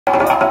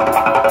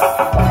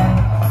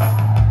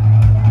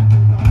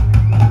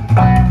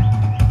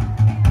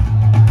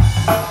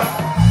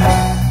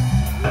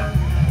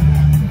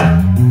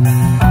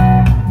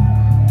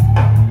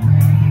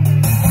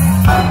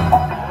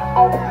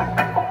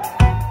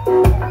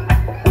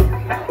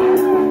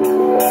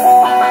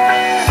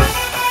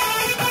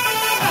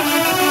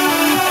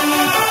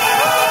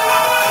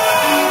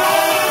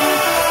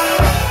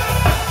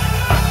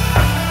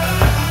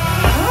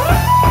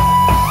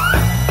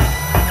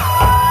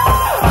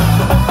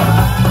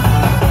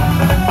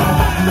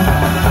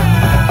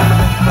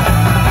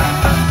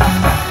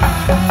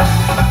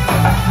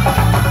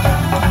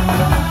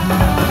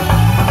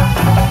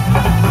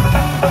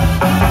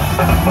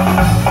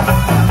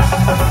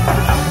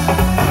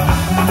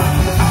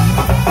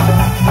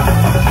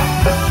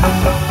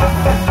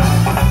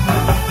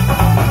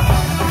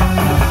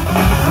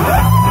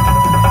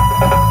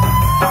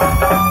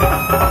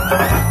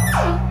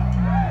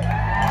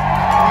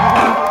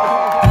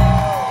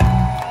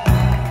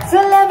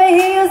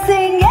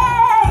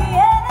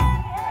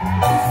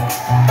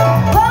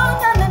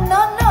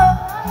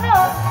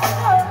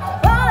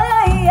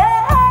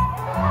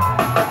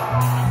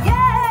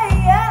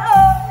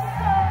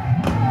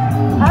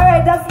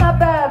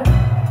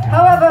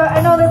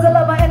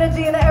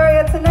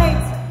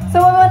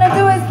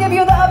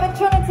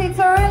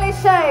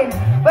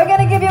We're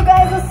going to give you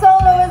guys a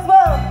solo as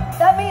well.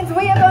 That means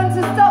we are going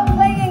to stop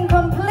playing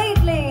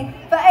completely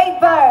for 8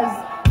 bars.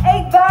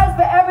 8 bars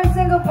for every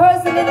single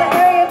person in the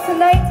area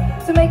tonight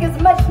to make as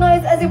much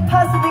noise as you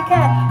possibly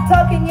can.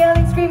 Talking,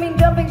 yelling, screaming,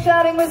 jumping,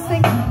 shouting,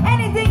 whistling,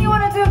 anything you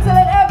want to do to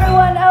let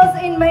everyone else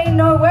in Maine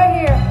know we're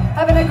here,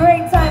 having a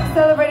great time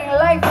celebrating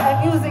life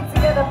and music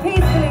together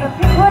peacefully.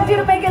 We want you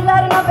to make it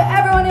loud enough for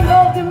everyone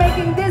involved in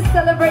making this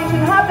celebration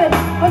happen.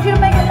 We want you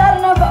to make it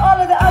loud enough for all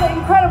of the other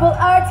incredible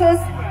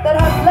artists that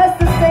have blessed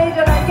the stage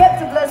and are yet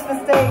to bless the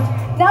stage.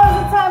 Now is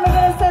the time we're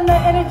going to send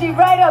that energy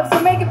right up,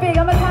 so make it big.